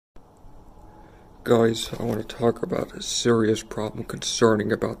Guys, I want to talk about a serious problem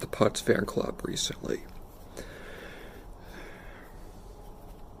concerning about the Putz fan club recently.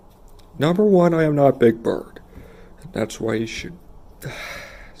 Number one, I am not Big Bird. And that's why you should...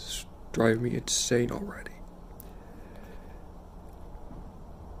 It's driving me insane already.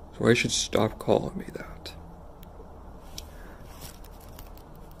 So I should stop calling me that.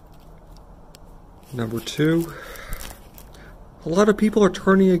 Number two, a lot of people are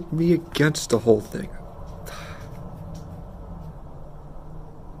turning me against the whole thing.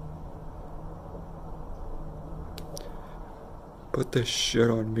 Put this shit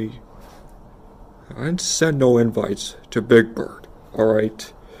on me. I didn't send no invites to Big Bird,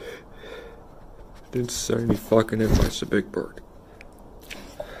 alright? Didn't send any fucking invites to Big Bird.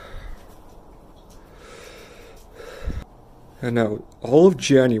 And now, all of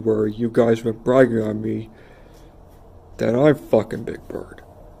January, you guys have been bragging on me that I'm fucking Big Bird.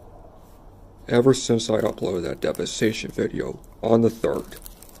 Ever since I uploaded that devastation video on the 3rd.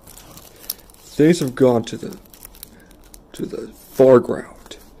 Things have gone to the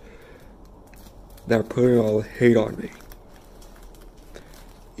foreground. They're putting all the hate on me.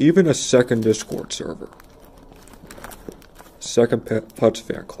 Even a second Discord server. Second Putz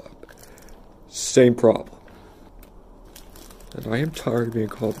fan club. Same problem. And I am tired of being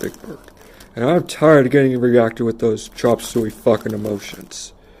called Big Bird. And I'm tired of getting reacted with those chop suey fucking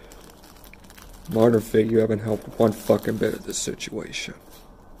emotions. Modern Fate, you haven't helped one fucking bit of this situation.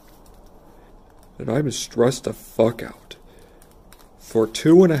 And I've been stressed the fuck out for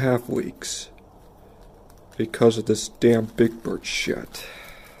 2.5 weeks because of this damn Big Bird shit.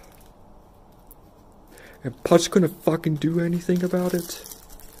 And Putz couldn't fucking do anything about it.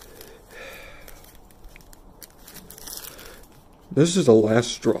 This is the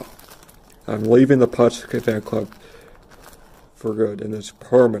last straw. I'm leaving the Putz fan club for good, and it's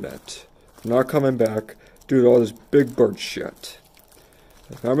permanent. I'm not coming back due to all this Big Bird shit.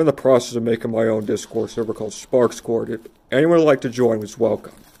 I'm in the process of making my own Discord server called Sparky. If anyone would like to join is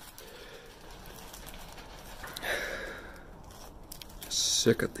welcome.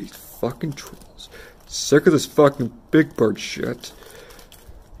 Sick of these fucking trolls. Sick of this fucking Big Bird shit.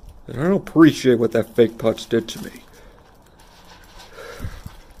 And I don't appreciate what that fake Putz did to me.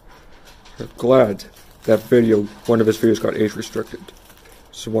 I'm glad that video, one of his videos got age restricted.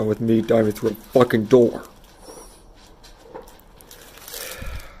 It's the one with me diving through a fucking door.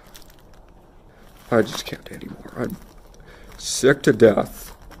 I just can't anymore. I'm sick to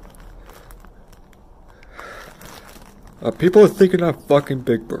death. People are thinking I'm fucking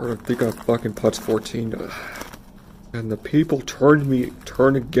Big Bird. I'm thinking I'm fucking Putz 14. And the people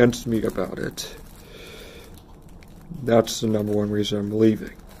turned against me about it. That's the number one reason I'm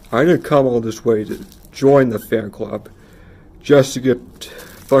leaving. I didn't come all this way to join the fan club just to get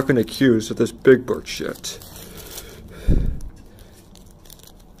fucking accused of this Big Bird shit.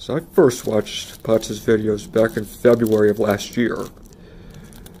 So I first watched Putz's videos back in February of last year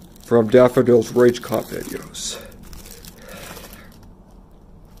from Daffodil's Rage Cop videos.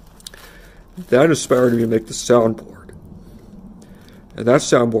 That inspired me to make the soundboard. And that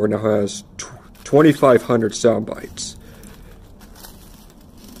soundboard now has 2,500 sound bites.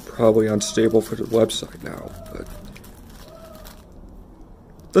 Probably unstable for the website now, but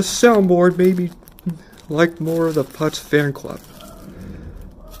the soundboard made me like more of the Putz fan club.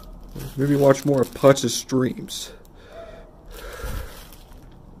 Maybe watch more of Putz's streams.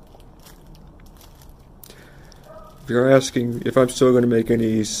 If you're asking if I'm still going to make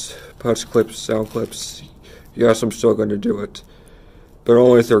any Putz clips, sound clips, yes, I'm still going to do it, but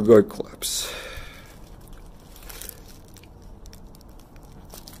only if they're good clips.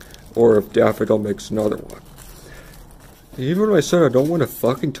 Or if Daffodil makes another one. Even when I said I don't want to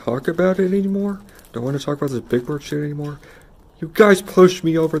fucking talk about it anymore, don't want to talk about this Big Bird shit anymore, you guys pushed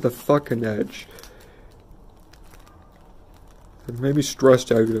me over the fucking edge. It made me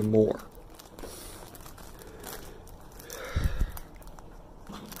stressed out even more.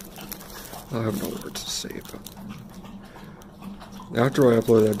 I have no words to say about it. After I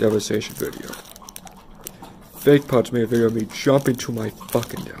uploaded that devastation video, fake Putz made a video of me jumping to my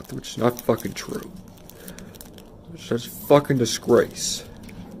fucking death, which is not fucking true. It's just fucking disgrace.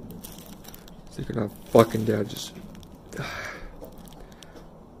 Thinking I'm fucking dead, just...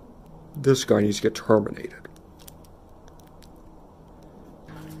 This guy needs to get terminated.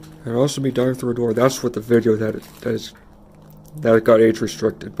 And also me diving through a door, that's what the video that got age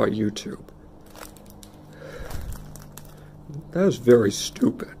restricted by YouTube. That is very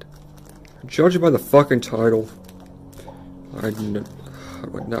stupid. Judging by the fucking title, I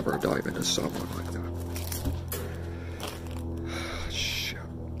would never dive into someone like that. Shit.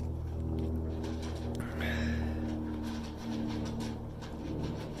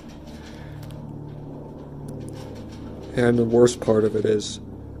 And the worst part of it is,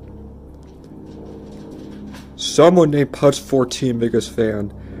 someone named Putz14 biggest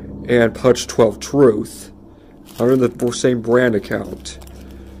fan and Putz12 Truth under the same brand account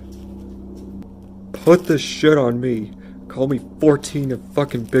put this shit on me. Call me 14 and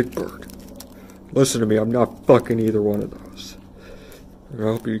fucking Big Bird. Listen to me, I'm not fucking either one of those. I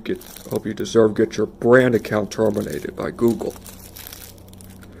hope you deserve to get your brand account terminated by Google.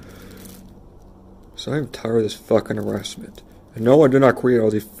 So I'm tired of this fucking harassment. And no, I did not create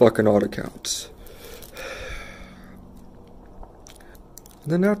all these fucking odd accounts.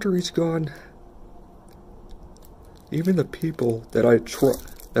 And then after he's gone, even the people that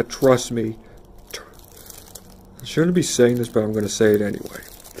that trust me, I shouldn't be saying this, but I'm going to say it anyway.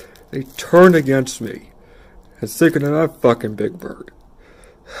 They turn against me and thinking that I'm fucking Big Bird.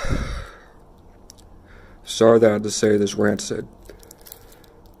 Sorry that I had to say this, Rancid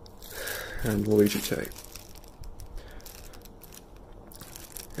and Luigi Tay.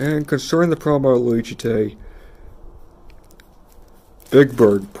 And concerning the problem about Luigi Tay, Big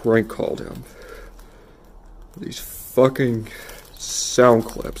Bird prank called him. These fucking sound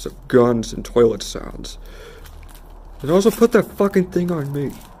clips of guns and toilet sounds. And also put that fucking thing on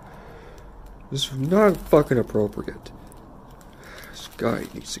me. This is not fucking appropriate. This guy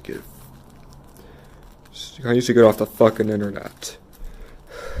needs to get off the fucking internet.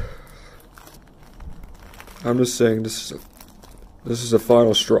 I'm just saying this is a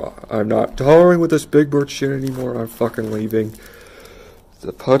final straw. I'm not tolerating with this Big Bird shit anymore. I'm fucking leaving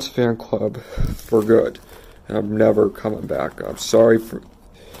the Putz fan club for good. And I'm never coming back. I'm sorry for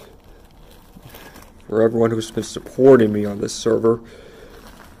everyone who's been supporting me on this server.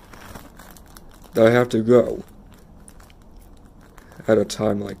 I have to go at a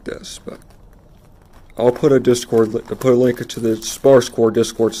time like this, but I'll put a link to the Sparse Core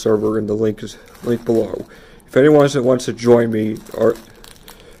Discord server in the link below. If anyone that wants to join me are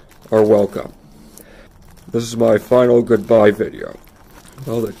welcome. This is my final goodbye video.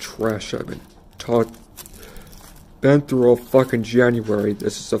 All the trash I've been through all fucking January.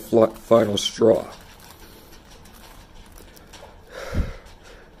 This is the final straw.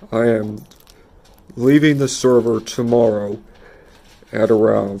 I am leaving the server tomorrow at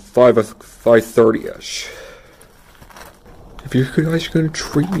around 5:30ish. If you guys are gonna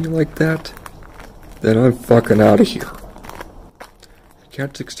treat me like that, then I'm fucking out of here. You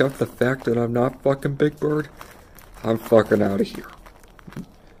can't accept the fact that I'm not fucking Big Bird. I'm fucking out of here.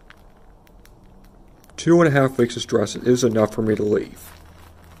 2.5 weeks of stress is enough for me to leave.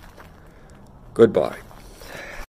 Goodbye.